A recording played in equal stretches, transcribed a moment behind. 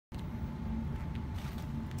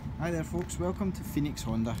Hi there folks, welcome to Phoenix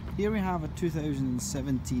Honda. Here we have a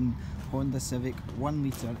 2017 Honda Civic 1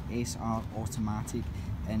 litre SR automatic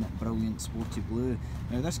in brilliant sporty blue.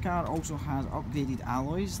 Now this car also has upgraded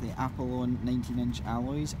alloys, the Apollon 19-inch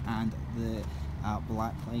alloys, and the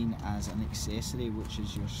black line as an accessory, which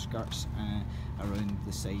is your skirts around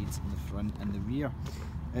the sides, the front and the rear.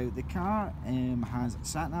 The car has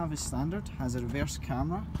sat-nav as standard, has a reverse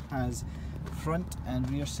camera, has front and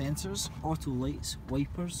rear sensors, auto lights,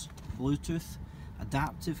 wipers, Bluetooth,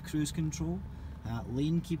 adaptive cruise control,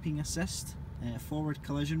 lane keeping assist, forward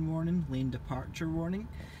collision warning, lane departure warning.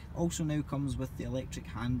 Also now comes with the electric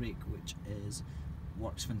handbrake, which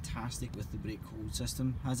works fantastic with the brake hold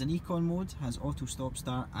system. Has an econ mode, has auto stop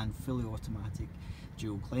start and fully automatic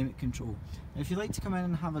dual climate control. Now if you'd like to come in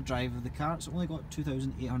and have a drive of the car, it's only got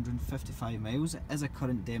 2,855 miles. It is a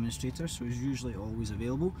current demonstrator, so it's usually always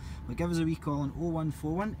available. But give us a wee call on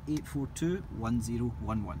 0141 842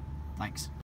 1011. Thanks.